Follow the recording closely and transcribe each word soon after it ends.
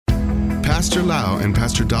Pastor Lau and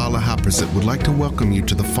Pastor Dala Haprasit would like to welcome you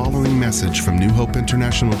to the following message from New Hope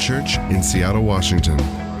International Church in Seattle, Washington.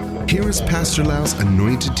 Here is Pastor Lau's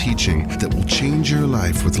anointed teaching that will change your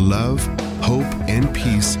life with love, hope, and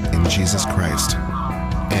peace in Jesus Christ.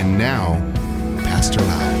 And now, Pastor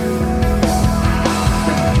Lau.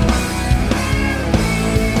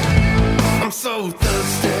 I'm so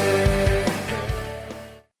thirsty.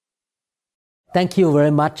 Thank you very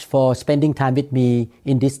much for spending time with me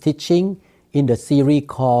in this teaching in the series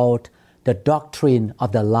called The Doctrine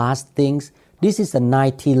of the Last Things. This is the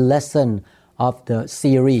 19th lesson of the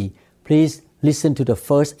series. Please listen to the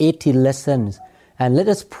first 18 lessons and let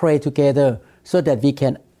us pray together so that we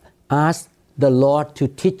can ask the Lord to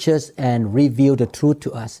teach us and reveal the truth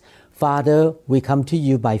to us. Father, we come to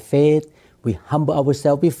you by faith. We humble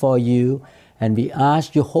ourselves before you and we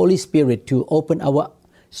ask your Holy Spirit to open our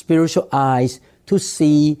spiritual eyes to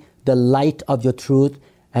see the light of your truth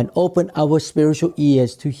and open our spiritual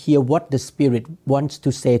ears to hear what the Spirit wants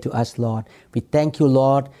to say to us, Lord. We thank you,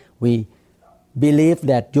 Lord. We believe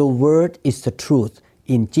that your word is the truth.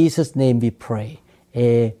 In Jesus' name we pray.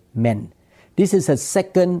 Amen. This is the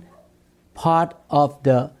second part of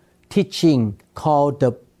the teaching called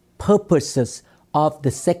the purposes of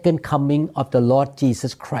the second coming of the Lord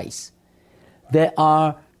Jesus Christ. There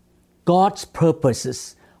are God's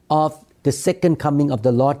purposes of the second coming of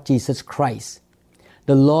the Lord Jesus Christ.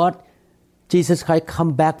 The Lord Jesus Christ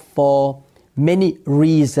come back for many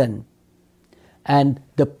reasons. And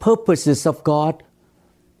the purposes of God,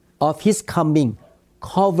 of His coming,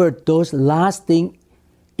 covered those last things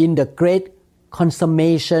in the great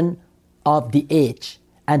consummation of the age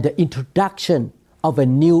and the introduction of a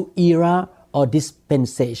new era or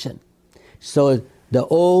dispensation. So the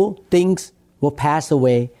old things will pass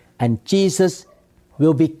away and Jesus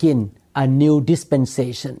will begin a new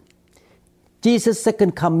dispensation. Jesus'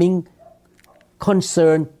 second coming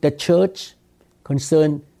concerned the church,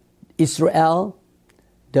 concerned Israel,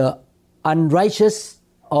 the unrighteous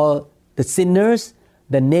or the sinners,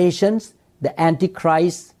 the nations, the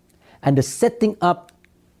Antichrist, and the setting up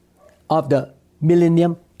of the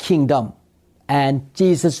millennium kingdom and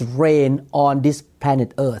Jesus' reign on this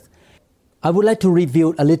planet Earth. I would like to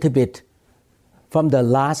review a little bit from the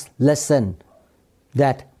last lesson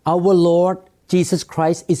that our Lord Jesus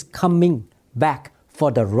Christ is coming back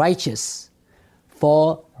for the righteous,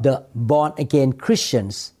 for the born-again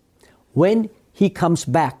Christians. When He comes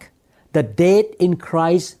back, the dead in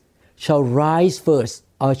Christ shall rise first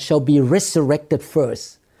or shall be resurrected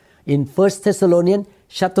first. In 1 Thessalonians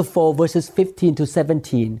chapter 4 verses 15 to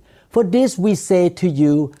 17, for this we say to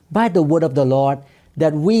you by the word of the Lord,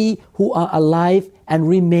 that we who are alive and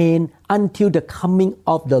remain until the coming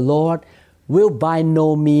of the Lord will by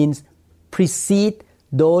no means precede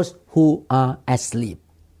those who are asleep.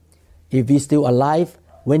 If we still alive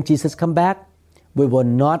when Jesus come back, we will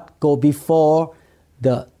not go before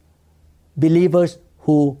the believers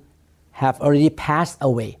who have already passed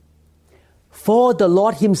away. For the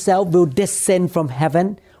Lord Himself will descend from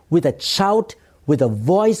heaven with a shout, with the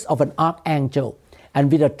voice of an archangel,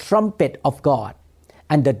 and with a trumpet of God.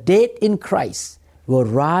 And the dead in Christ will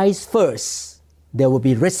rise first. They will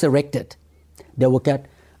be resurrected. They will get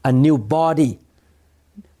a new body,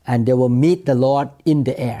 and they will meet the Lord in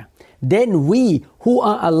the air. Then we who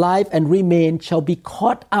are alive and remain shall be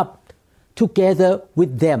caught up together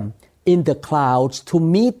with them in the clouds to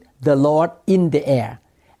meet the Lord in the air.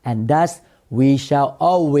 And thus we shall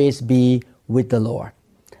always be with the Lord.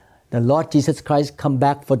 The Lord Jesus Christ come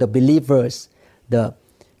back for the believers. The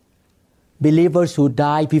believers who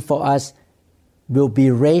died before us will be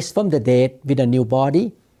raised from the dead with a new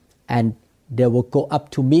body, and they will go up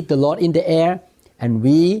to meet the Lord in the air. And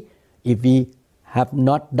we, if we have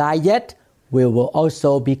not died yet, we will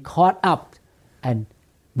also be caught up and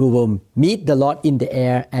we will meet the Lord in the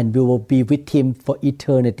air and we will be with Him for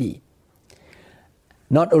eternity.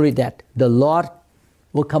 Not only that, the Lord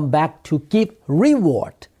will come back to give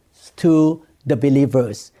reward to the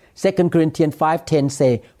believers. 2 Corinthians 5:10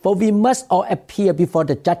 say, for we must all appear before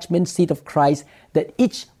the judgment seat of Christ, that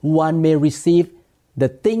each one may receive the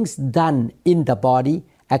things done in the body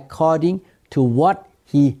according to what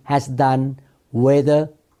he has done, whether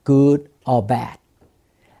good or bad.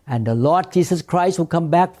 And the Lord Jesus Christ will come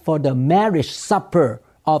back for the marriage supper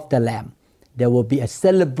of the Lamb. There will be a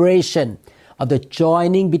celebration of the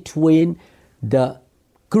joining between the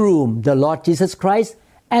groom, the Lord Jesus Christ,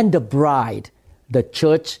 and the bride, the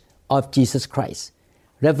church of Jesus Christ.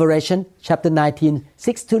 Revelation chapter 19,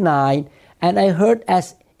 6-9, and I heard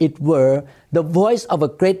as it were the voice of a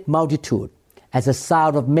great multitude, as the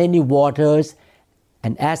sound of many waters,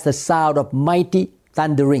 and as the sound of mighty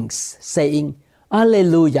thunderings, saying,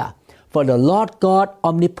 Alleluia, for the Lord God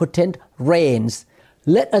omnipotent reigns.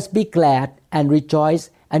 Let us be glad and rejoice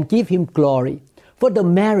and give him glory. For the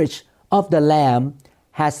marriage of the Lamb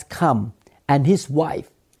has come, and his wife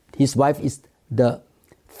is the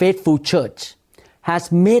faithful church,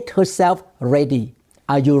 has made herself ready.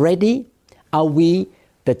 Are you ready? Are we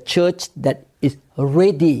the church that is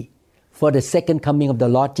ready for the second coming of the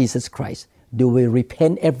Lord Jesus Christ? Do we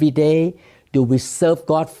repent every day? Do we serve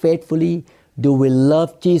God faithfully? Do we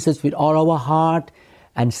love Jesus with all our heart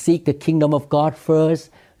and seek the kingdom of God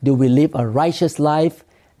first? Do we live a righteous life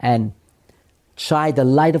and shine the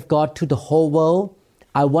light of God to the whole world?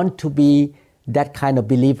 I want to be that kind of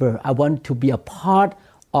believer. I want to be a part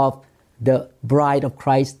of the bride of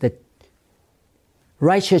Christ, the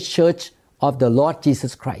righteous church of the Lord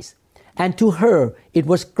Jesus Christ. And to her it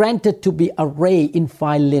was granted to be arrayed in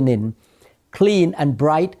fine linen, clean and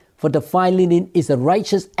bright, for the fine linen is the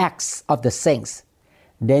righteous acts of the saints.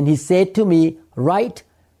 Then he said to me, Write,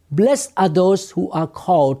 blessed are those who are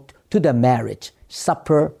called to the marriage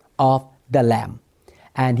supper of the Lamb.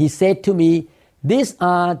 And he said to me, These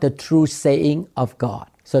are the true saying of God.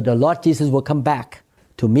 So the Lord Jesus will come back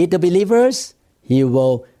to meet the believers. He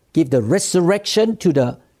will give the resurrection to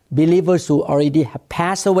the believers who already have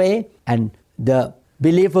passed away, and the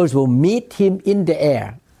believers will meet him in the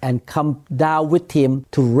air and come down with him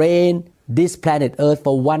to reign this planet Earth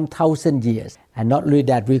for 1,000 years. And not only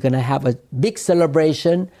that, we're going to have a big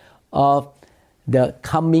celebration of the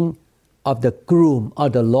coming of the groom or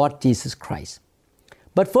the Lord Jesus Christ.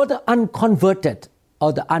 But for the unconverted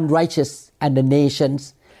or the unrighteous and the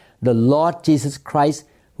nations, the Lord Jesus Christ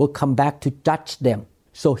will come back to judge them.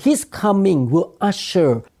 So his coming will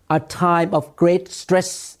usher a time of great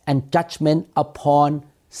stress and judgment upon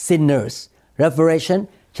sinners. Revelation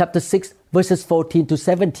chapter 6 verses 14 to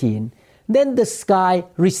 17. Then the sky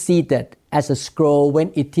receded as a scroll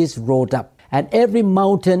when it is rolled up, and every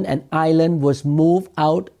mountain and island was moved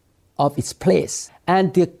out of its place.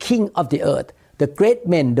 And the king of the earth, the great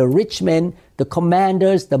men, the rich men, the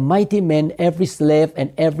commanders, the mighty men, every slave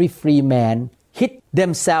and every free man, hid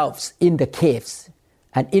themselves in the caves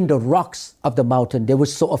and in the rocks of the mountain. They were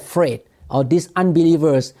so afraid. All these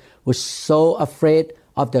unbelievers were so afraid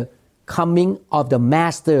of the coming of the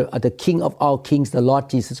Master, of the King of all kings, the Lord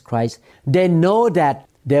Jesus Christ. They know that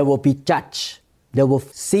they will be judged. They will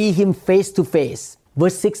see him face to face.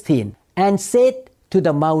 Verse 16, and said to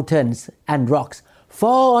the mountains and rocks,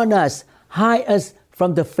 Fall on us, hide us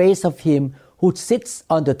from the face of him who sits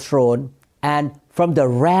on the throne and from the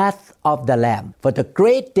wrath of the Lamb. For the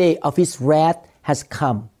great day of his wrath has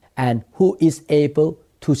come, and who is able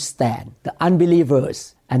to stand? The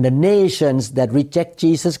unbelievers and the nations that reject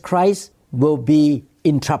Jesus Christ will be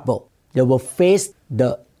in trouble. They will face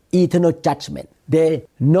the eternal judgment. They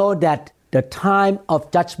know that the time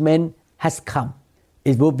of judgment has come.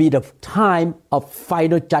 It will be the time of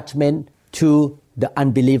final judgment to the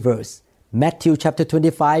unbelievers. Matthew chapter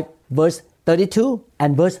 25, verse 32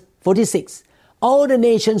 and verse 46. All the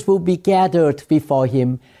nations will be gathered before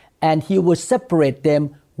him, and he will separate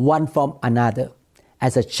them one from another,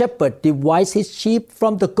 as a shepherd divides his sheep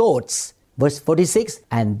from the goats. Verse 46,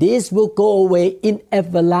 and this will go away in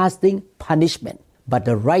everlasting punishment, but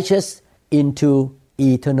the righteous into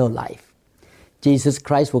eternal life. Jesus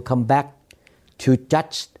Christ will come back to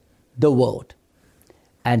judge the world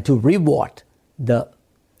and to reward the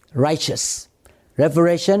righteous.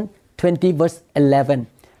 Revelation 20 verse 11.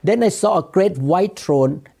 Then I saw a great white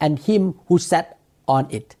throne and him who sat on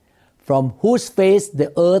it, from whose face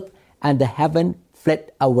the earth and the heaven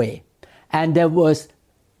fled away, and there was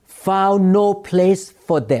found no place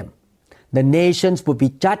for them. The nations will be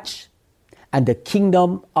judged, and the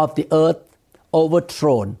kingdom of the earth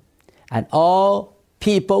overthrown, and all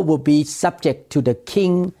people will be subject to the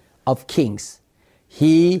King of Kings.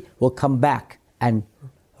 He will come back and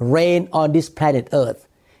reign on this planet Earth.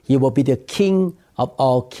 He will be the King of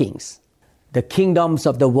all kings. The kingdoms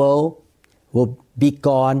of the world will be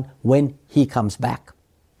gone when he comes back.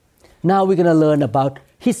 Now we're going to learn about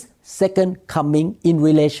his second coming in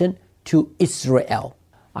relation to Israel.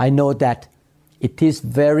 I know that it is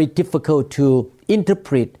very difficult to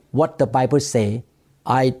interpret what the Bible says.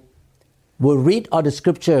 I will read all the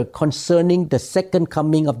scripture concerning the second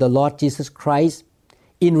coming of the Lord Jesus Christ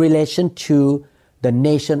in relation to the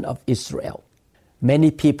nation of Israel.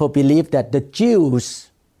 Many people believe that the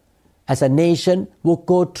Jews as a nation will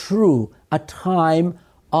go through a time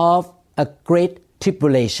of a great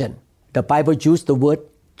tribulation. The Bible used the word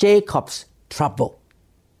Jacob's trouble.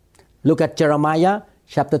 Look at Jeremiah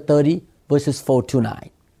chapter 30 verses 4 to 9.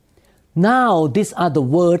 Now these are the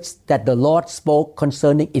words that the Lord spoke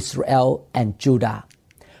concerning Israel and Judah.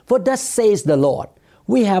 For thus says the Lord,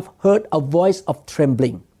 we have heard a voice of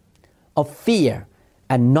trembling, of fear,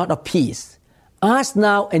 and not of peace. Ask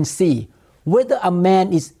now and see whether a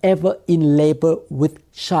man is ever in labor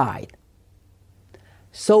with child.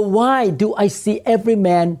 So why do I see every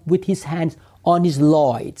man with his hands on his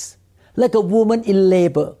loins, like a woman in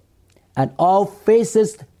labor, and all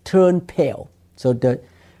faces turn pale? So the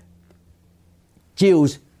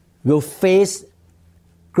Jews will face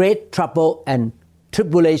great trouble and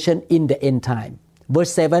tribulation in the end time.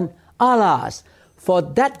 Verse 7, Alas, for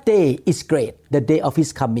that day is great, the day of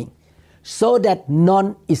his coming, so that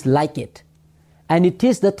none is like it. And it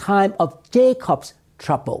is the time of Jacob's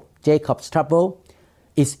trouble. Jacob's trouble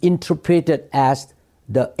is interpreted as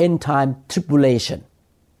the end time tribulation.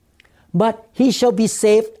 But he shall be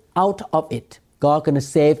saved out of it. God going to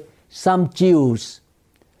save some Jews,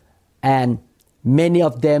 and many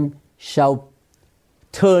of them shall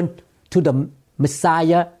turn to the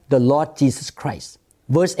Messiah, the Lord Jesus Christ.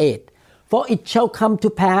 Verse 8, For it shall come to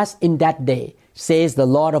pass in that day, says the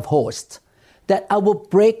Lord of hosts, that I will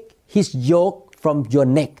break his yoke from your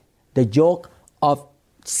neck, the yoke of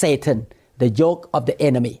Satan, the yoke of the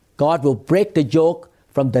enemy. God will break the yoke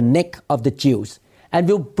from the neck of the Jews and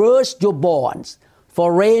will burst your bonds.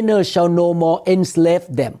 Foreigners shall no more enslave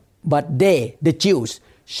them, but they, the Jews,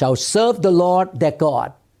 shall serve the Lord their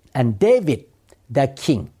God and David their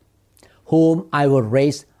king, whom I will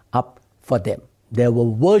raise up for them. They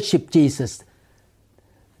will worship Jesus,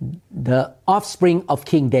 the offspring of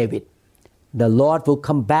King David. The Lord will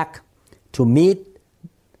come back to meet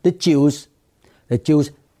the Jews. The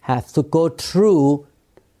Jews have to go through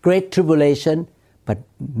great tribulation, but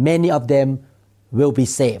many of them will be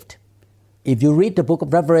saved. If you read the book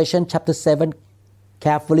of Revelation chapter 7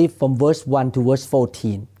 carefully from verse 1 to verse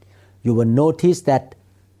 14, you will notice that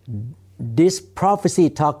this prophecy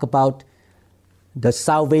talks about the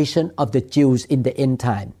salvation of the Jews in the end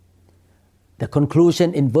time. The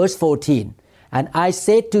conclusion in verse 14, And I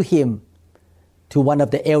said to him, to one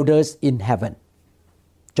of the elders in heaven.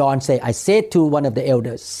 John said, I said to one of the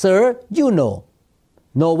elders, Sir, you know.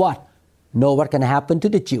 Know what? Know what can happen to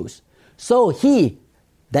the Jews. So he,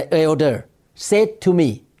 the elder, said to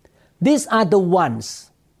me, These are the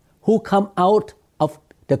ones who come out of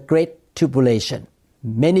the great tribulation.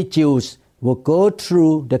 Many Jews will go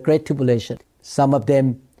through the great tribulation. Some of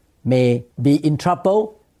them may be in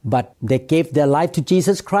trouble, but they gave their life to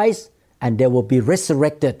Jesus Christ, and they will be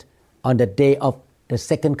resurrected on the day of the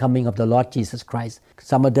second coming of the Lord Jesus Christ.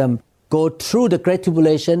 Some of them go through the great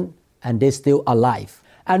tribulation and they're still alive.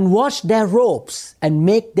 And wash their robes and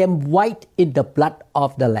make them white in the blood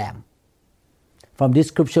of the Lamb. From this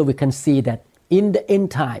scripture we can see that in the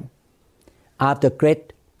end time, after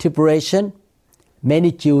great tribulation,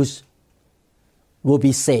 many Jews will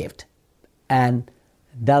be saved and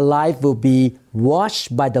their life will be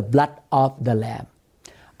washed by the blood of the Lamb.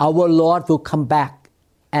 Our Lord will come back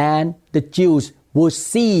and the Jews will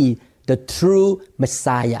see the true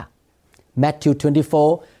Messiah. Matthew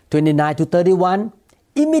 24, 29 to 31.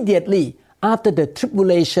 Immediately after the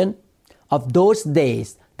tribulation of those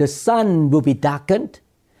days, the sun will be darkened,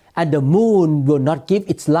 and the moon will not give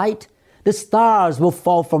its light. The stars will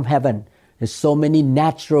fall from heaven. There's so many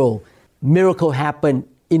natural miracles happen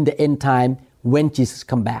in the end time when Jesus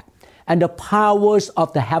comes back. And the powers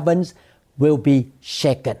of the heavens will be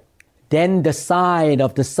shaken. Then the sign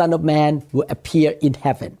of the Son of Man will appear in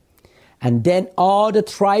heaven. And then all the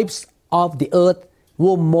tribes of the earth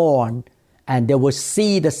will mourn, and they will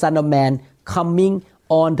see the Son of Man coming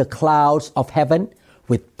on the clouds of heaven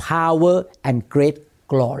with power and great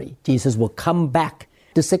glory. Jesus will come back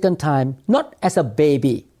the second time, not as a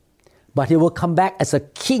baby, but he will come back as a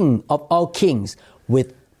king of all kings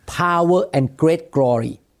with power and great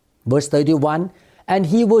glory. Verse 31, And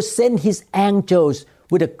he will send his angels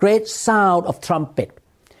with a great sound of trumpet,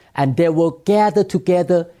 and they will gather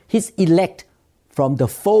together his elect from the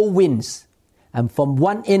four winds and from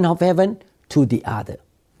one end of heaven to the other.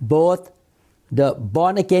 Both the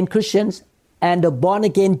born-again Christians and the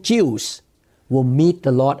born-again Jews will meet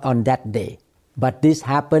the Lord on that day. But this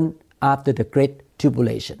happened after the great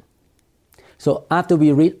tribulation. So after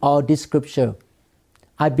we read all this scripture,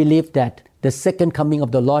 I believe that the second coming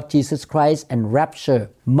of the Lord Jesus Christ and rapture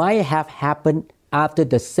might have happened after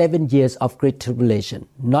the 7 years of great tribulation.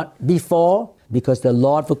 Not before, because the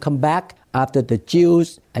Lord will come back after the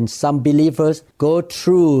Jews and some believers go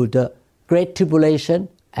through the great tribulation,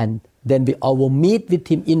 and then we all will meet with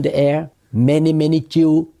him in the air. Many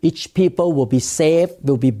Jewish people will be saved,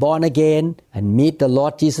 will be born again, and meet the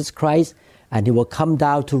Lord Jesus Christ. and he will come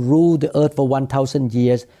down to rule the earth for 1,000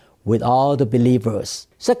 years with all the believers.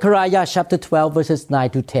 Zechariah chapter 12 verses 9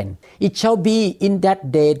 to 10. It shall be in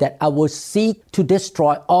that day that I will seek to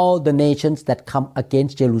destroy all the nations that come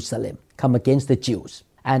against Jerusalem, come against the Jews.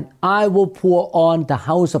 And I will pour on the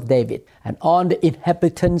house of David and on the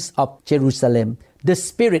inhabitants of Jerusalem the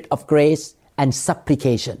spirit of grace and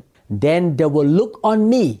supplication. Then they will look on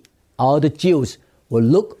me. All the Jews will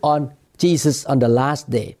look on Jesus on the last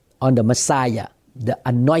day, on the Messiah, the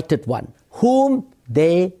anointed one, whom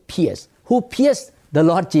they pierced. Who pierced the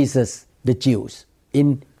Lord Jesus? The Jews.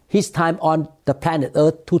 In his time on the planet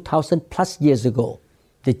Earth 2,000 plus years ago,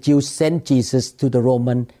 the Jews sent Jesus to the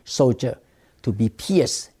Roman soldier to be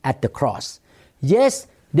pierced at the cross. Yes,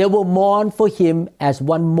 they will mourn for him as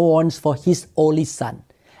one mourns for his only son,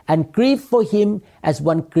 and grieve for him as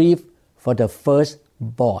one grieves for the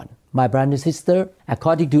firstborn. My brother and sister,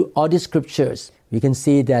 according to all the scriptures, we can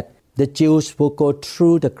see that the Jews will go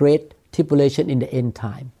through the great tribulation in the end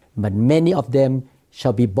time. But many of them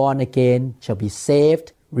shall be born again, shall be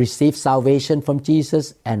saved, receive salvation from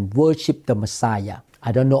Jesus, and worship the Messiah.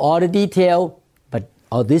 I don't know all the detail, but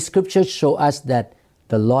all these scriptures show us that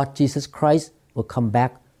the Lord Jesus Christ will come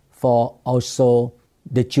back for also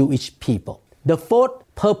the Jewish people. The fourth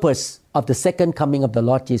purpose of the second coming of the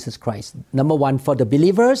Lord Jesus Christ. Number one, for the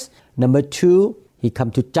believers. Number two, he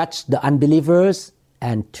come to judge the unbelievers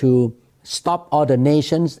and to stop all the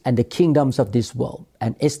nations and the kingdoms of this world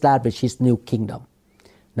and establish his new kingdom.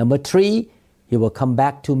 Number three, he will come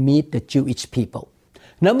back to meet the Jewish people.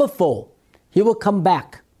 Number four, he will come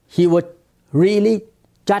back. He will really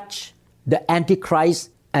judge the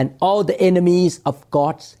Antichrist and all the enemies of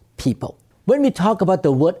God's people. When we talk about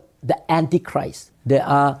the word the Antichrist, there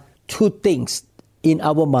are two things in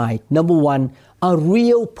our mind. Number one, a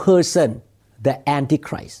real person, the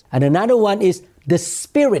Antichrist. And another one is the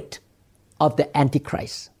spirit of the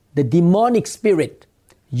Antichrist, the demonic spirit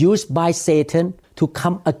used by Satan to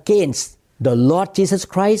come against the Lord Jesus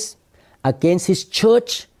Christ, against his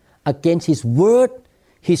church, against his word,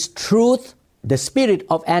 his truth. The spirit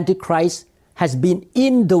of Antichrist has been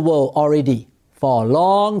in the world already for a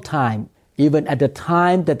long time, even at the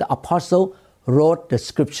time that the apostle wrote the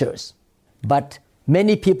scriptures. But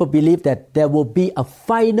many people believe that there will be a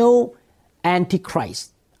final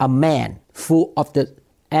Antichrist, a man full of the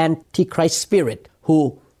Antichrist spirit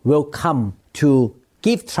who will come to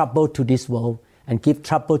give trouble to this world and give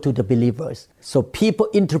trouble to the believers. So people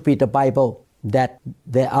interpret the Bible that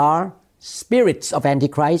there are spirits of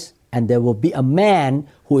Antichrist and there will be a man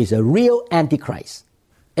who is a real Antichrist.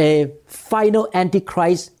 A final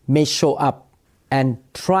Antichrist may show up and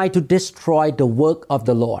try to destroy the work of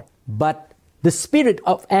the Lord. But the spirit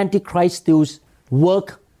of Antichrist still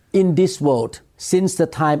works in this world since the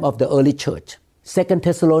time of the early church. 2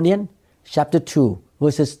 Thessalonians chapter 2,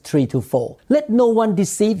 verses 3 to 4. Let no one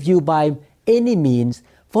deceive you by any means,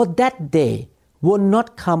 for that day will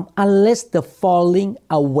not come unless the falling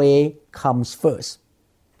away comes first.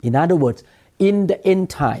 In other words, in the end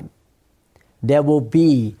time, there will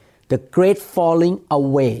be the great falling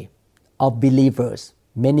away of believers.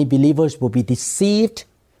 Many believers will be deceived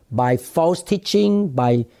by false teaching,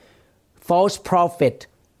 by false prophet,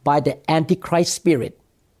 by the Antichrist spirit.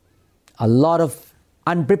 A lot of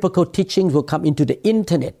unbiblical teachings will come into the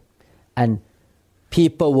internet and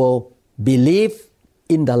people will believe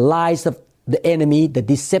in the lies of the enemy, the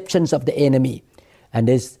deceptions of the enemy, and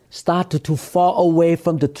they start to fall away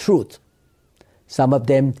from the truth. Some of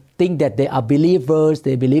them think that they are believers,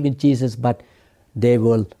 they believe in Jesus, but they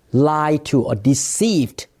will lie to or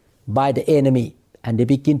deceived by the enemy, and they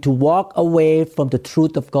begin to walk away from the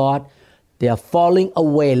truth of God. They are falling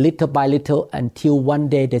away little by little until one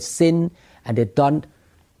day they sin and they don't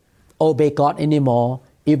obey God anymore,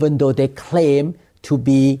 even though they claim to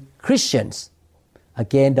be Christians.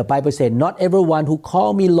 Again, the Bible says, not everyone who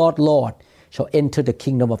call me Lord, Lord shall enter the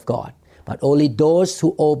kingdom of God, but only those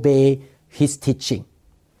who obey his teaching.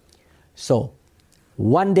 So,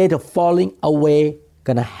 one day the falling away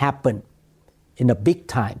gonna happen in a big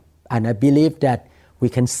time. And I believe that we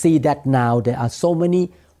can see that now. There are so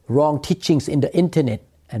many wrong teachings in the internet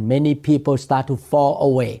and many people start to fall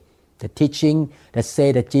away. The teaching that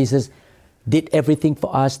say that Jesus did everything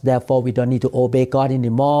for us, therefore we don't need to obey God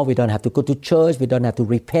anymore. We don't have to go to church. We don't have to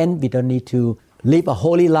repent. We don't need to live a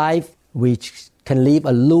holy life. We can live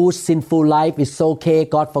a loose, sinful life. It's okay.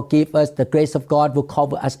 God forgive us. The grace of God will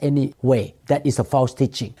cover us anyway. That is a false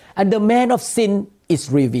teaching. And the man of sin is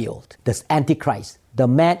revealed. The Antichrist, the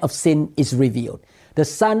man of sin is revealed. The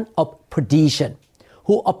son of perdition,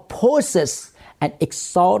 who opposes and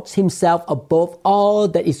exalts himself above all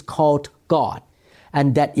that is called God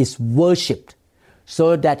and that is worshipped,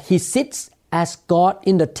 so that he sits as God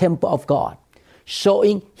in the temple of God,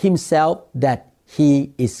 showing himself that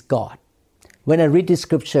he is God. When I read this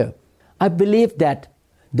scripture, I believe that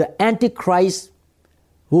the Antichrist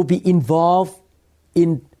will be involved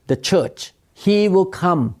in the church. He will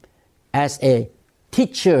come as a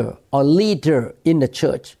teacher or leader in the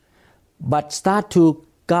church, but start to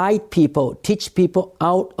guide people, teach people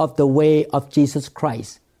out of the way of Jesus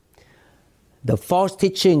Christ. The false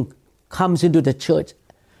teaching comes into the church,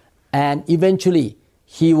 and eventually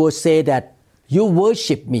he will say that you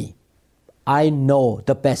worship me. I know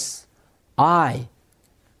the best. I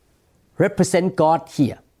represent God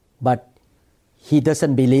here, but he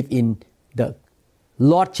doesn't believe in the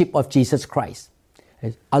Lordship of Jesus Christ.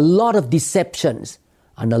 A lot of deceptions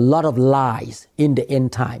and a lot of lies in the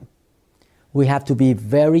end time. We have to be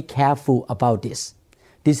very careful about this.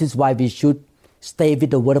 This is why we should stay with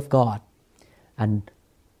the Word of God. And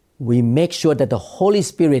we make sure that the Holy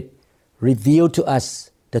Spirit reveal to us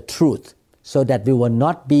the truth so that we will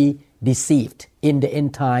not be deceived in the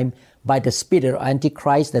end time by the spirit of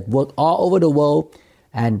Antichrist that work all over the world,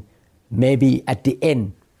 and maybe at the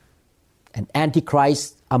end an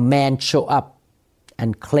Antichrist, a man, show up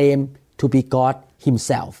and claim to be God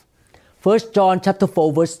himself. 1 John chapter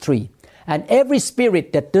 4 verse 3, and every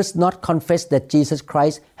spirit that does not confess that Jesus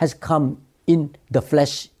Christ has come in the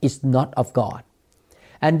flesh is not of God.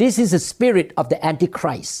 And this is the spirit of the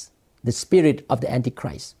Antichrist, the spirit of the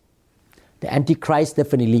Antichrist. The Antichrist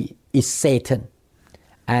definitely is Satan,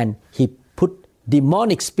 and he put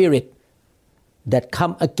demonic spirit that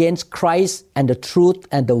come against Christ and the truth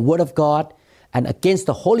and the Word of God and against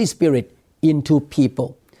the Holy Spirit into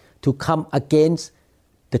people to come against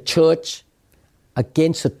the church,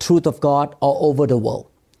 against the truth of God all over the world,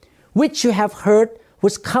 which you have heard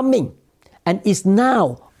was coming and is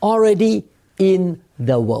now already in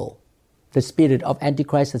the world. The spirit of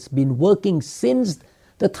Antichrist has been working since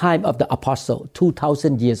the time of the apostle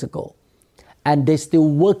 2,000 years ago, and they're still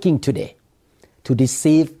working today to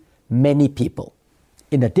deceive many people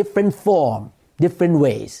in a different form, different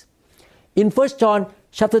ways. In 1 John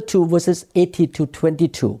chapter 2 verses 18 to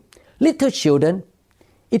 22, little children,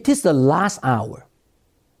 it is the last hour.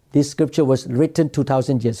 This scripture was written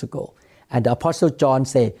 2,000 years ago, and the apostle John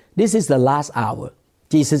said, this is the last hour.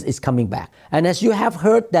 Jesus is coming back. And as you have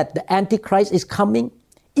heard that the Antichrist is coming,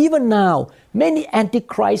 even now many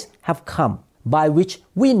Antichrists have come, by which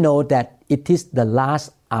we know that it is the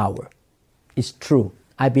last hour. It's true.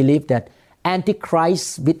 I believe that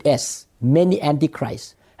Antichrists with S, many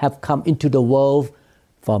Antichrists, have come into the world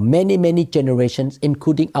for many, many generations,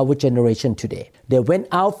 including our generation today. They went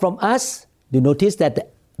out from us. You notice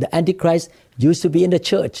that the Antichrist used to be in the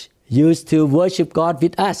church, used to worship God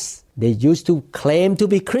with us. They used to claim to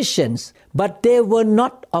be Christians, but they were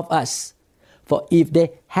not of us. For if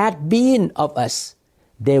they had been of us,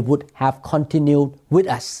 they would have continued with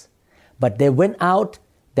us. But they went out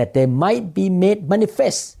that they might be made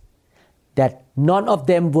manifest, that none of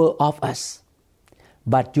them were of us.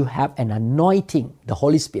 But you have an anointing, the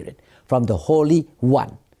Holy Spirit, from the Holy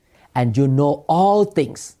One, and you know all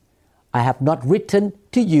things. I have not written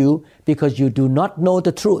to you because you do not know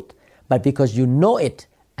the truth, but because you know it,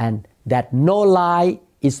 and that no lie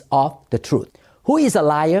is of the truth. Who is a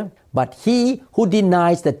liar? But he who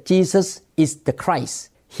denies that Jesus is the Christ.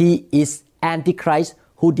 He is Antichrist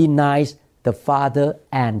who denies the Father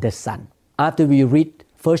and the Son. After we read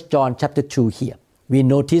 1 John chapter 2 here, we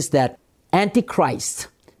notice that Antichrist,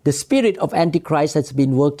 the spirit of Antichrist has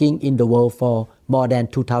been working in the world for more than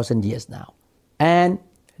 2,000 years now. And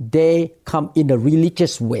they come in a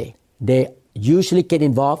religious way. They usually get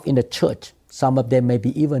involved in the church. Some of them may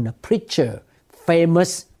be even a preacher,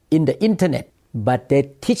 famous in the internet, but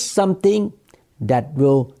they teach something that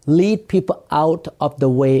will lead people out of the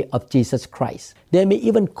way of Jesus Christ. They may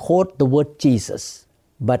even quote the word Jesus,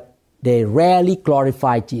 but they rarely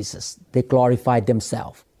glorify Jesus. They glorify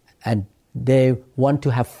themselves, and they want to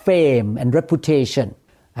have fame and reputation,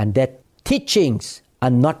 and their teachings are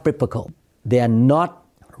not biblical. They are not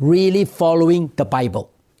really following the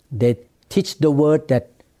Bible. They teach the word that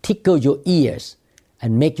tickle your ears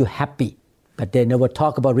and make you happy, but they never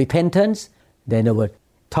talk about repentance. They never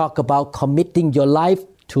talk about committing your life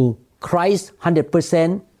to Christ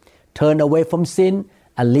 100%, turn away from sin,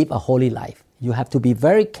 and live a holy life. You have to be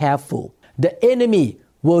very careful. The enemy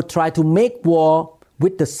will try to make war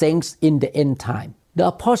with the saints in the end time. The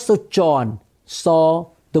Apostle John saw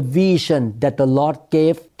the vision that the Lord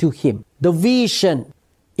gave to him. The vision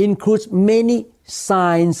includes many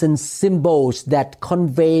signs and symbols that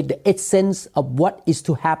convey the essence of what is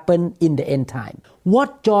to happen in the end time.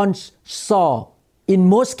 What John saw in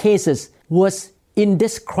most cases was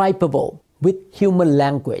indescribable with human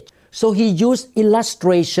language. So he used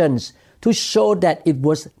illustrations to show that it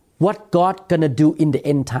was what God gonna do in the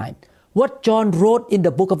end time. What John wrote in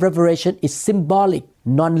the book of Revelation is symbolic,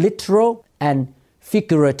 non-literal, and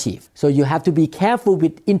figurative. So you have to be careful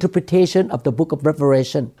with interpretation of the book of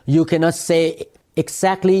Revelation. You cannot say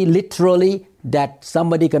exactly, literally, that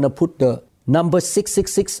somebody gonna put the number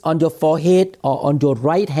 666 on your forehead or on your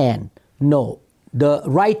right hand. No. The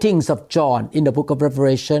writings of John in the book of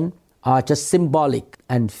Revelation are just symbolic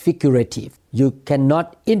and figurative. You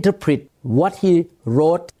cannot interpret what he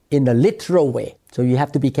wrote in a literal way. So you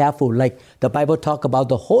have to be careful. Like the Bible talk about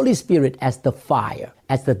the Holy Spirit as the fire,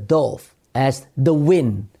 as the dove, as the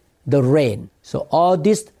wind, the rain. So all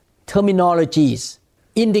these terminologies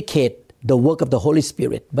indicate the work of the Holy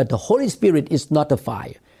Spirit. But the Holy Spirit is not a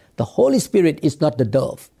fire. The Holy Spirit is not the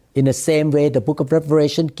dove. In the same way, the book of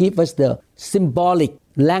Revelation gives us the symbolic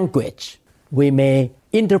language. We may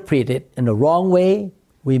interpret it in the wrong way.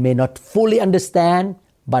 We may not fully understand.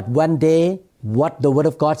 But one day, what the Word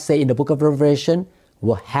of God says in the book of Revelation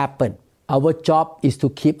will happen. Our job is to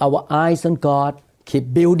keep our eyes on God,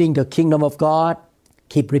 keep building the kingdom of God,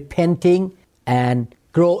 keep repenting and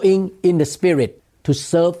growing in the Spirit to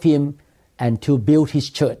serve Him and to build His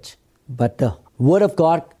church. But the Word of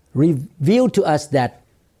God revealed to us that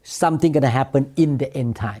something going to happen in the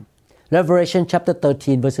end time. Revelation chapter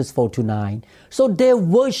 13 verses 4 to 9. So they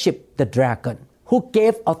worship the dragon who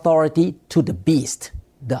gave authority to the beast.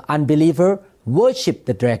 The unbeliever worship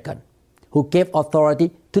the dragon who gave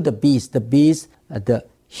authority to the beast. The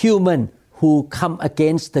human who come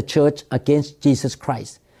against the church, against Jesus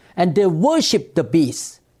Christ. And they worship the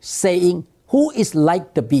beast, saying, who is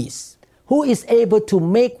like the beast? Who is able to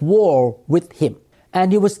make war with him?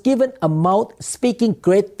 And he was given a mouth speaking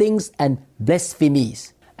great things and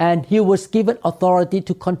blasphemies. And he was given authority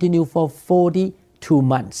to continue for 42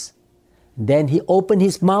 months. Then he opened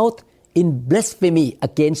his mouth in blasphemy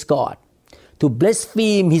against God, to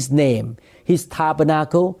blaspheme his name, his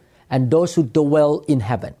tabernacle, and those who dwell in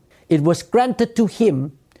heaven. It was granted to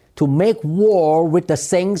him to make war with the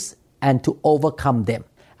saints and to overcome them.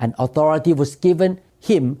 And authority was given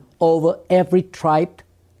him over every tribe,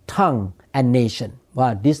 tongue, and nation.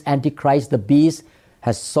 Wow, this Antichrist, the beast,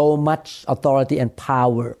 has so much authority and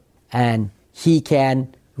power. And he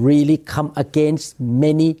can really come against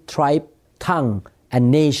many tribes, tongue, and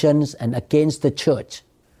nations, and against the church.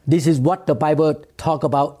 This is what the Bible talk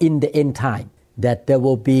about in the end time. That there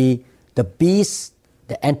will be the beast,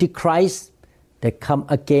 the Antichrist, that come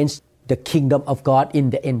against the kingdom of God in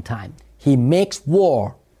the end time. He makes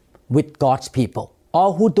war with God's people.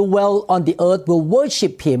 All who dwell on the earth will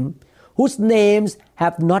worship him, whose names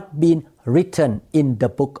have not been written in the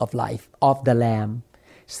book of life of the Lamb,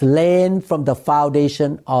 slain from the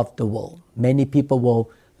foundation of the world. Many people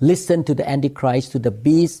will listen to the Antichrist, to the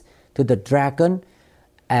beast, to the dragon,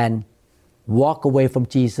 and walk away from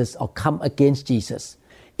Jesus or come against Jesus.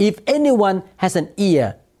 If anyone has an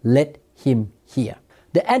ear, let him hear.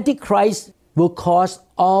 The Antichrist will cause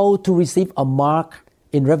all to receive a mark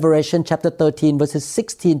in Revelation chapter 13, verses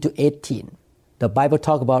 16 to 18. The Bible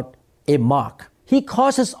talks about a mark. He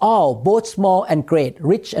causes all, both small and great,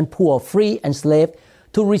 rich and poor, free and slave,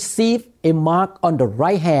 to receive a mark on the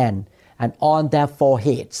right hand and on their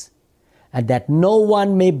foreheads, and that no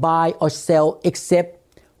one may buy or sell except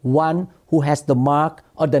one who has the mark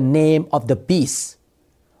or the name of the beast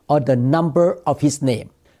or the number of his name.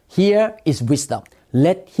 Here is wisdom.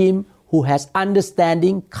 Let him who has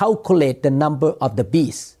understanding calculate the number of the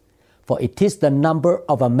beast, for it is the number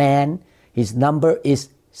of a man. His number is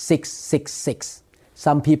 666.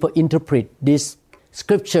 Some people interpret this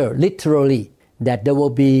scripture literally, that there will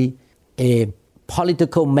be a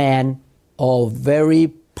political man or very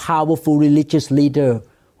powerful religious leader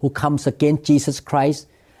who comes against Jesus Christ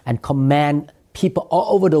and command people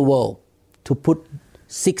all over the world to put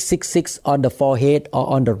 666 on the forehead or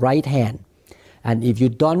on the right hand. And if you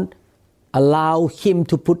don't allow him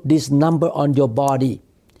to put this number on your body,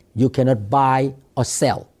 you cannot buy or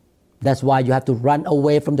sell. That's why you have to run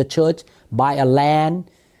away from the church, buy a land,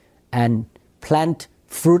 and plant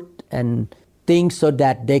fruit and things so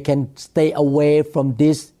that they can stay away from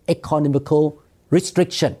this economical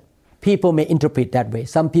restriction. People may interpret that way.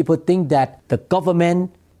 Some people think that the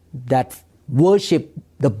government that worship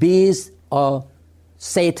the beast or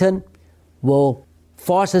Satan will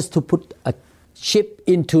force us to put a chip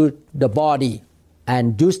into the body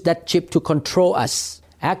and use that chip to control us.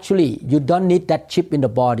 Actually, you don't need that chip in the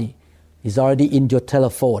body. It's already in your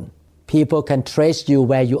telephone. People can trace you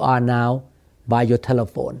where you are now by your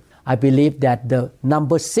telephone. I believe that the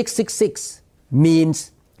number 666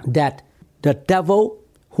 means that the devil,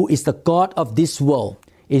 who is the God of this world,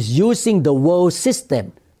 is using the world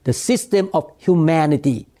system, the system of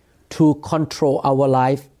humanity, to control our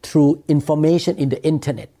life through information in the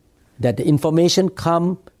internet. That the information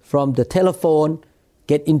come from the telephone,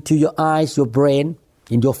 get into your eyes, your brain,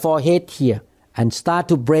 in your forehead here, and start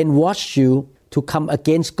to brainwash you to come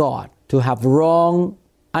against God, to have wrong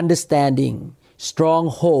understanding,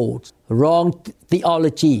 strongholds, wrong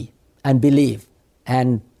theology and belief.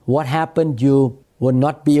 And what happened? You will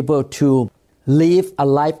not be able to live a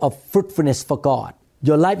life of fruitfulness for God.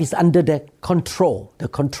 Your life is under the control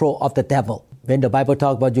of the devil. When the Bible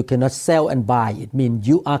talks about you cannot sell and buy, it means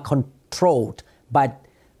you are controlled by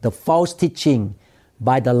the false teaching,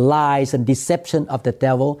 by the lies and deception of the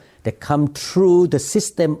devil that come through the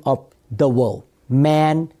system of the world.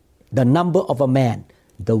 Man, the number of a man,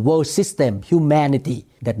 the world system, humanity,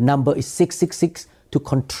 that number is 666 to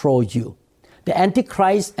control you. The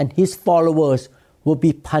Antichrist and his followers will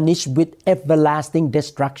be punished with everlasting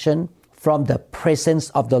destruction from the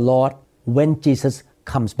presence of the Lord when Jesus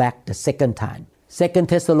comes back the second time. 2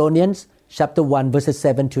 Thessalonians chapter 1 verses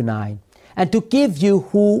 7 to 9. And to give you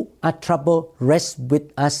who are troubled rest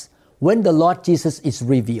with us when the Lord Jesus is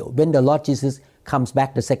revealed, when the Lord Jesus comes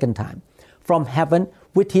back the second time from heaven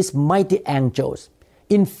with his mighty angels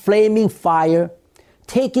in flaming fire,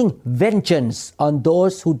 taking vengeance on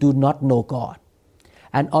those who do not know God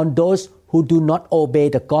and on those who do not obey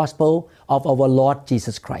the gospel of our Lord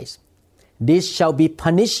Jesus Christ. This shall be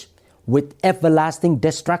punished with everlasting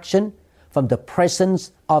destruction from the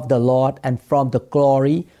presence of the Lord and from the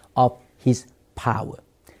glory of his power.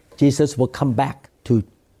 Jesus will come back to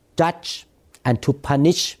judge and to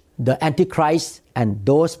punish the Antichrist and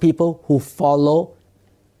those people who follow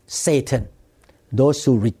Satan, those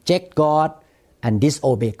who reject God and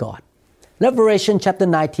disobey God. Revelation chapter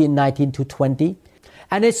 19 to 20.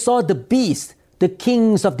 And I saw the beasts, the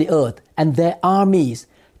kings of the earth, and their armies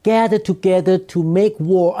gathered together to make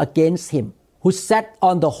war against him who sat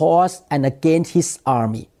on the horse and against his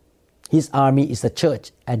army. His army is the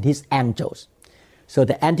church and his angels. So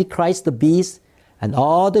the Antichrist, the beast, and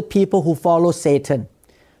all the people who follow Satan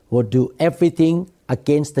will do everything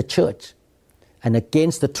against the church and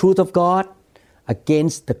against the truth of God,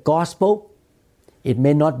 against the gospel. It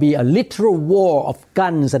may not be a literal war of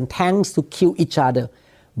guns and tanks to kill each other,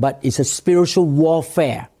 but it's a spiritual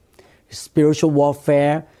warfare. Spiritual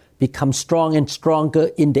warfare becomes strong and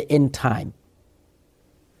stronger in the end time.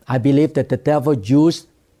 I believe that the devil used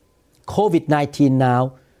COVID-19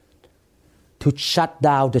 now to shut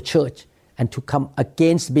down the church and to come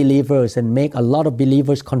against believers and make a lot of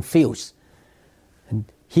believers confused. And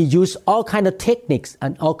he used all kinds of techniques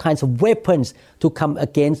and all kinds of weapons to come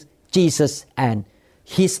against Jesus and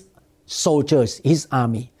his soldiers, his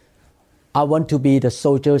army. I want to be the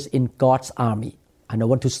soldiers in God's army, and I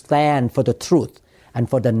want to stand for the truth and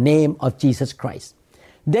for the name of Jesus Christ.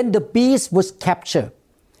 Then the beast was captured,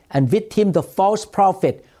 and with him the false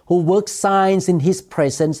prophet who worked signs in his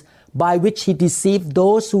presence, by which he deceived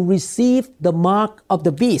those who received the mark of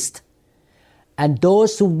the beast and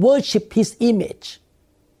those who worship his image.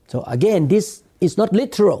 So again, this is not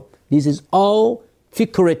literal. This is all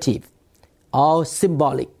figurative, all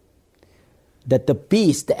symbolic. That the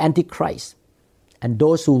beast, the Antichrist, and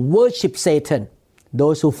those who worship Satan,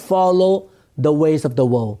 those who follow the ways of the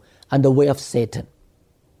world and the way of Satan,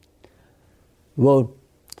 will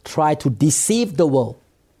try to deceive the world,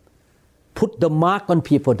 put the mark on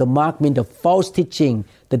people. The mark means the false teaching,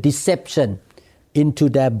 the deception into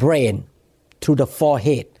their brain through the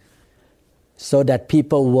forehead, so that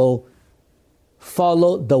people will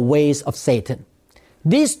follow the ways of Satan.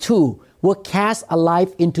 These two were cast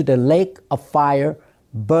alive into the lake of fire,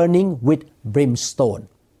 burning with brimstone.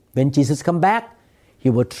 When Jesus comes back, he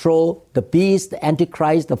will throw the beast, the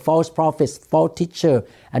Antichrist, the false prophets, false teacher,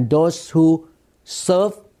 and those who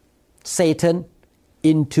serve Satan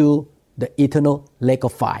into the eternal lake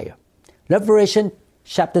of fire. Revelation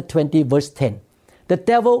chapter 20 verse 10. The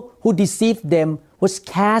devil who deceived them was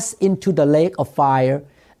cast into the lake of fire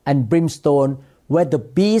and brimstone where the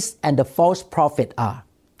beast and the false prophet are,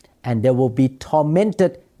 and they will be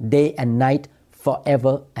tormented day and night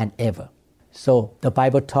forever and ever. So the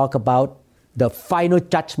Bible talks about the final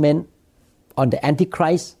judgment on the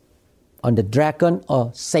Antichrist, on the dragon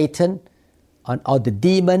or Satan, on all the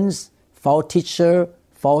demons, false teacher,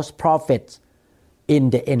 false prophets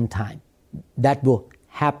in the end time. That will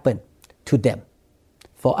happen to them.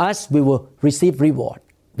 For us, we will receive reward.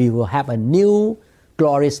 We will have a new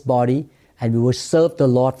glorious body and we will serve the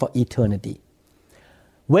Lord for eternity.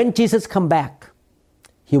 When Jesus comes back,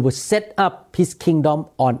 he will set up his kingdom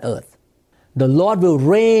on earth. The Lord will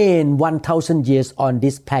reign 1,000 years on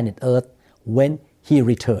this planet Earth when He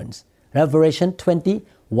returns. Revelation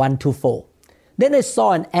 20:1-4. Then I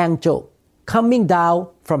saw an angel coming down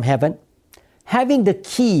from heaven, having the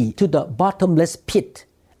key to the bottomless pit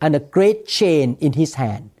and a great chain in his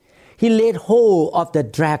hand. He laid hold of the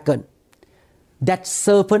dragon, that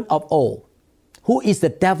serpent of old, who is the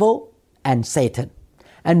devil and Satan,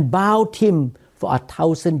 and bound him for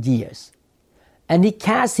 1,000 years. And he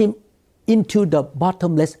cast him into the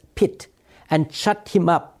bottomless pit and shut him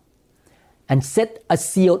up and set a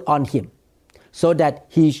seal on him, so that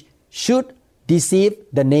he should deceive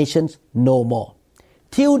the nations no more,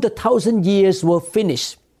 till the 1,000 years were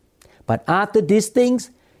finished. But after these things,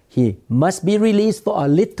 he must be released for a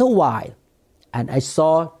little while. And I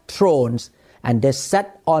saw thrones, and they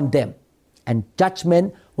sat on them, and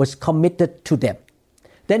judgment was committed to them.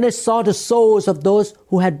 Then I saw the souls of those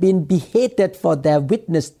who had been beheaded for their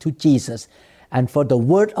witness to Jesus and for the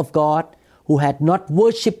word of God, who had not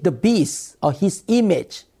worshipped the beast or his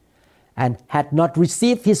image, and had not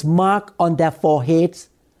received his mark on their foreheads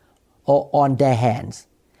or on their hands.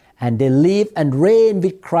 And they live and reign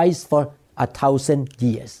with Christ for 1,000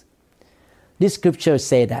 years. This scripture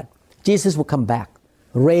say that Jesus will come back,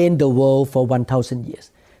 reign the world for 1,000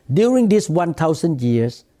 years. During these 1,000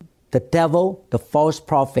 years, the devil, the false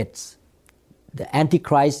prophets, the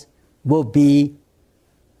Antichrist will be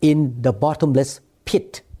in the bottomless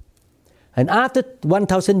pit. And after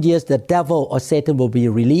 1,000 years, the devil or Satan will be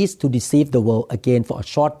released to deceive the world again for a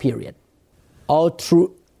short period. All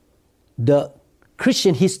through the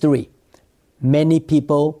Christian history, many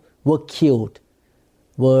people were killed,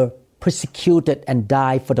 were persecuted and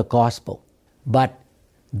died for the gospel. But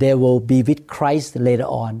they will be with Christ later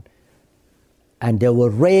on, and they will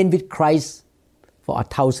reign with Christ for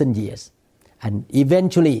 1,000 years. And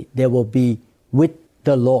eventually they will be with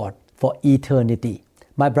the Lord for eternity.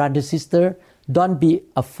 My brother and sister, don't be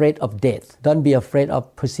afraid of death. Don't be afraid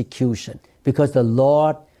of persecution, because the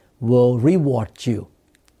Lord will reward you.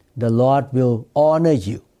 The Lord will honor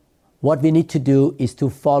you. What we need to do is to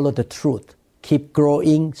follow the truth. Keep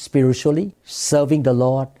growing spiritually, serving the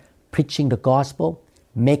Lord, preaching the gospel,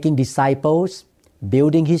 making disciples,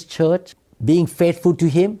 building His church, being faithful to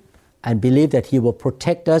Him, and believe that He will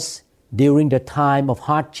protect us during the time of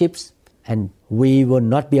hardships, and we will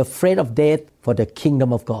not be afraid of death for the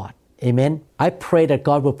kingdom of God. Amen. I pray that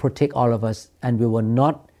God will protect all of us, and we will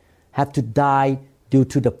not have to die due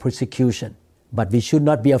to the persecution. But we should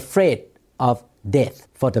not be afraid of death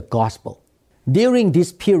for the gospel. During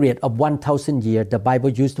this period of 1,000 years, the Bible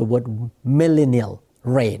used the word millennial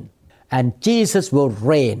reign. And Jesus will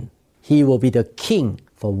reign. He will be the king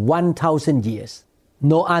for 1,000 years.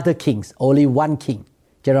 No other kings, only one king.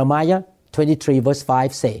 Jeremiah 23 verse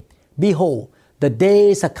 5 say, "Behold, the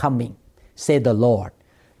days are coming, said the Lord,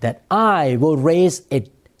 that I will raise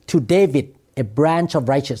to David a branch of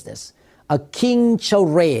righteousness. A king shall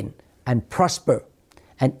reign and prosper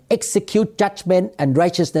and execute judgment and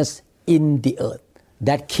righteousness in the earth."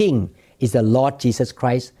 That king is the Lord Jesus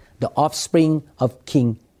Christ, the offspring of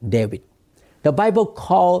King David. The Bible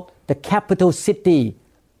called the capital city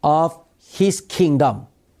of His kingdom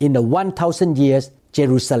in the 1,000 years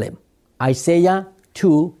Jerusalem. Isaiah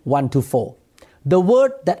 2:1-4. The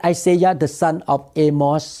word that Isaiah the son of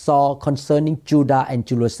Amos saw concerning Judah and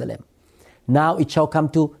Jerusalem. Now it shall come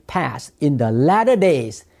to pass in the latter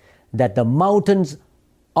days that the mountains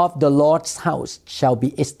of the Lord's house shall be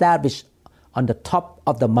established on the top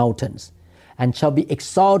of the mountains, and shall be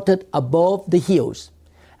exalted above the hills,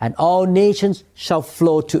 and all nations shall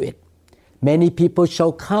flow to it. Many people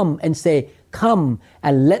shall come and say, "Come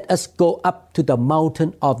and let us go up to the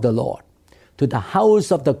mountain of the Lord, to the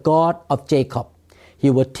house of the God of Jacob. He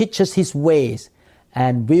will teach us His ways,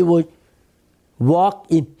 and we will walk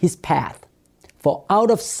in His path. For out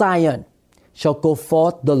of Zion shall go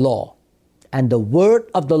forth the law, and the word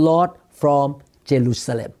of the Lord from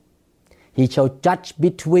Jerusalem. He shall judge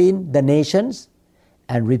between the nations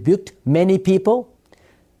and rebuke many people.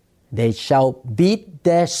 They shall beat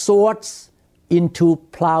their swords into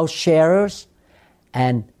plowshares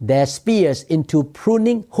and their spears into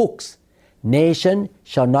pruning hooks. Nation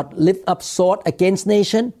shall not lift up sword against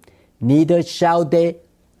nation, neither shall they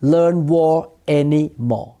learn war any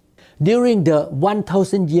more." During the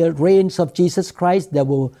 1,000-year reigns of Jesus Christ, there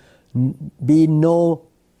will be no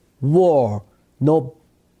war, no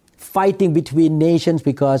fighting between nations,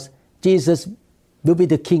 because Jesus will be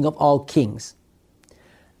the King of all kings.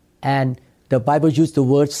 And the Bible used the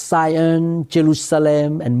words Zion,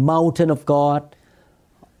 Jerusalem, and mountain of God.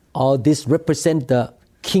 All this represent the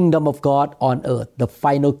kingdom of God on earth, the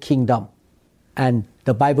final kingdom. And the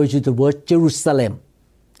The Bible uses the word Jerusalem.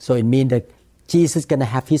 So it means that Jesus is going to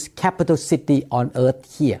have his capital city on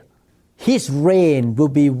earth here. His reign will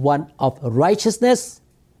be one of righteousness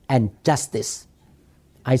and justice.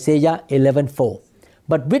 Isaiah 11:4.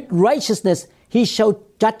 But with righteousness he shall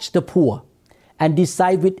judge the poor and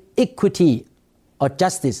decide with equity or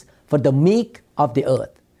justice for the meek of the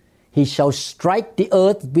earth. He shall strike the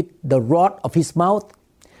earth with the rod of his mouth,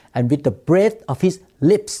 and with the breath of his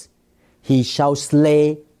lips he shall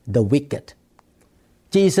slay the wicked.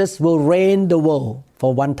 Jesus will reign the world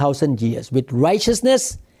for 1,000 years with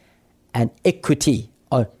righteousness and equity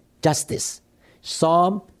or justice.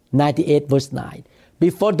 Psalm 98 verse 9.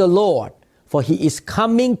 Before the Lord, for he is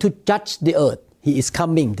coming to judge the earth. He is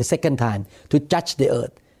coming the second time to judge the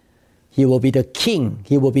earth. He will be the king.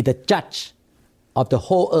 He will be the judge of the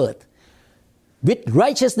whole earth. With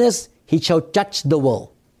righteousness he shall judge the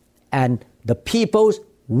world, and the peoples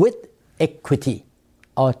with equity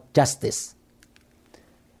or justice.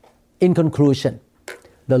 In conclusion,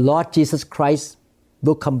 the Lord Jesus Christ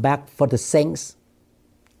will come back for the saints,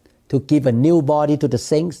 to give a new body to the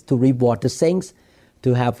saints, to reward the saints,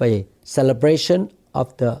 to have a celebration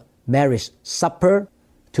of the marriage supper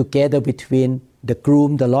together between the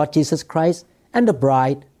groom, the Lord Jesus Christ, and the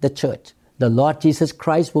bride, the church. The Lord Jesus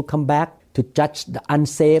Christ will come back to judge the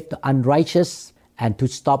unsaved, the unrighteous, and to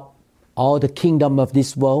stop all the kingdom of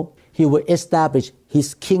this world. He will establish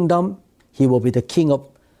his kingdom. He will be the king of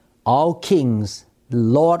all kings, the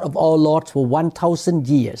Lord of all lords for 1,000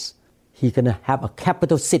 years. He's going to have a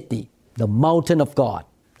capital city, the mountain of God,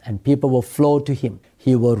 and people will flow to him.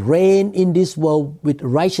 He will reign in this world with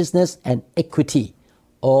righteousness and equity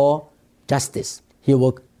or justice. He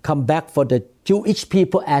will come back for the Jewish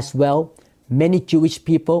people as well. Many Jewish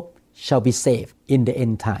people shall be saved in the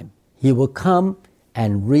end time. He will come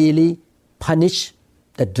and really punish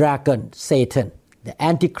the dragon, Satan, the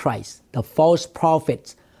Antichrist, the false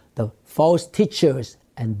prophets, the false teachers,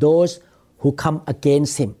 and those who come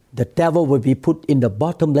against him. The devil will be put in the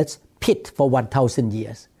bottomless pit for 1,000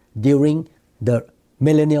 years during the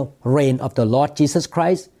millennial reign of the Lord Jesus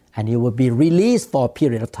Christ, and he will be released for a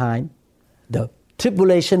period of time. The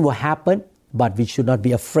tribulation will happen, but we should not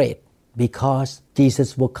be afraid because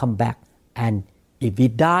Jesus will come back. And if we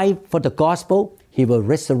die for the gospel, he will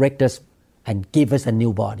resurrect us and give us a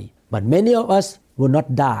new body. But many of us will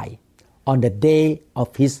not die on the day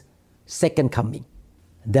of his second coming.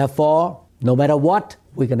 Therefore, no matter what,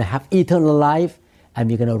 we're going to have eternal life and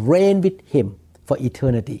we're going to reign with him for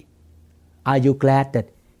eternity. Are you glad that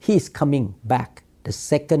he is coming back the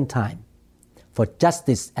second time for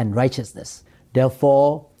justice and righteousness?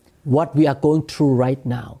 Therefore, what we are going through right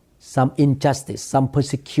now, some injustice, some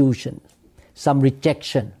persecution, some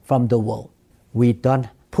rejection from the world, we don't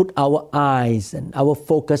put our eyes and our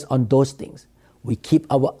focus on those things. We keep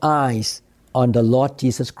our eyes on the Lord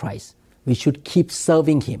Jesus Christ. We should keep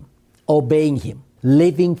serving him, obeying him,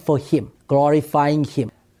 living for him, glorifying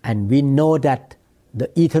him. And we know that the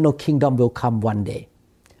eternal kingdom will come one day.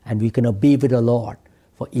 And we're going to be with the Lord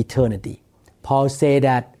for eternity. Paul said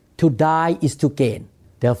that to die is to gain.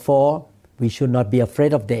 Therefore, we should not be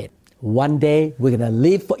afraid of death. One day, we're going to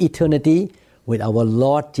live for eternity with our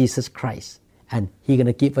Lord Jesus Christ. And he's going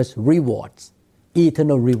to give us rewards,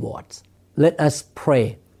 eternal rewards. Let us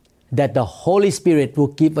pray that the Holy Spirit will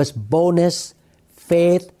give us boldness,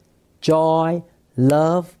 faith, joy,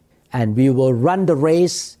 love, and we will run the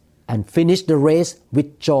race and finish the race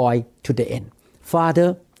with joy to the end.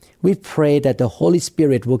 Father, we pray that the Holy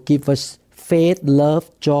Spirit will give us faith, love,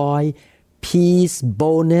 joy, peace,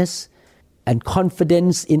 boldness, and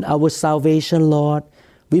confidence in our salvation, Lord.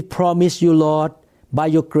 We promise you, Lord, by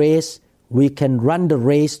your grace, we can run the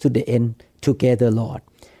race to the end together, Lord.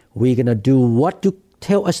 We're going to do what you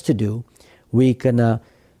tell us to do. We're going to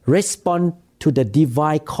respond to the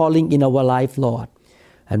divine calling in our life, Lord.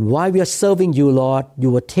 And while we are serving you, Lord, you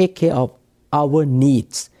will take care of our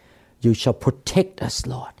needs. You shall protect us,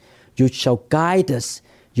 Lord. You shall guide us.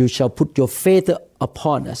 You shall put your favor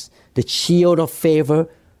upon us. The shield of favor,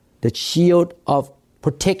 the shield of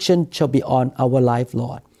protection shall be on our life,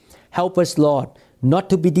 Lord. Help us, Lord, not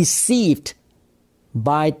to be deceived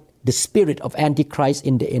by the spirit of Antichrist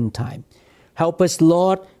in the end time. Help us,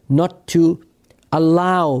 Lord, not to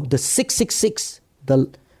allow the 666, the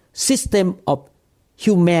system of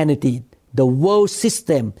humanity, the world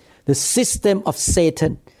system, the system of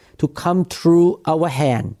Satan to come through our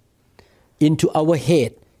hand, into our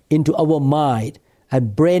head, into our mind,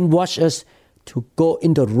 and brainwash us to go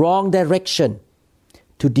in the wrong direction,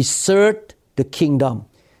 to desert the kingdom,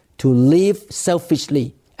 to live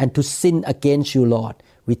selfishly, and to sin against you, Lord.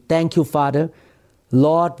 We thank you, Father.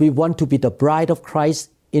 Lord, we want to be the bride of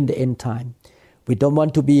Christ in the end time. We don't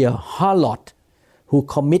want to be a harlot who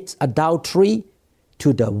commits adultery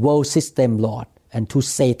to the world system, Lord, and to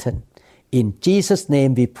Satan. In Jesus'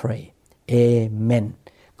 name we pray. Amen.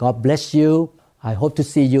 God bless you. I hope to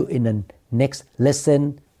see you in the next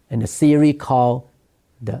lesson in a series called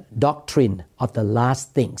The Doctrine of the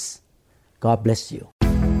Last Things. God bless you.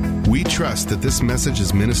 We trust that this message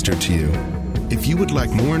is ministered to you. If you would like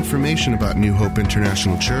more information about New Hope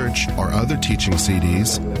International Church or other teaching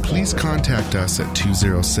CDs, please contact us at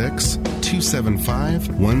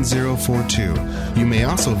 206-275-1042. You may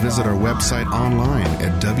also visit our website online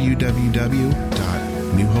at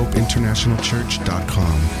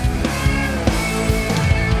www.newhopeinternationalchurch.com.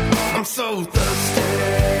 I'm so thirsty.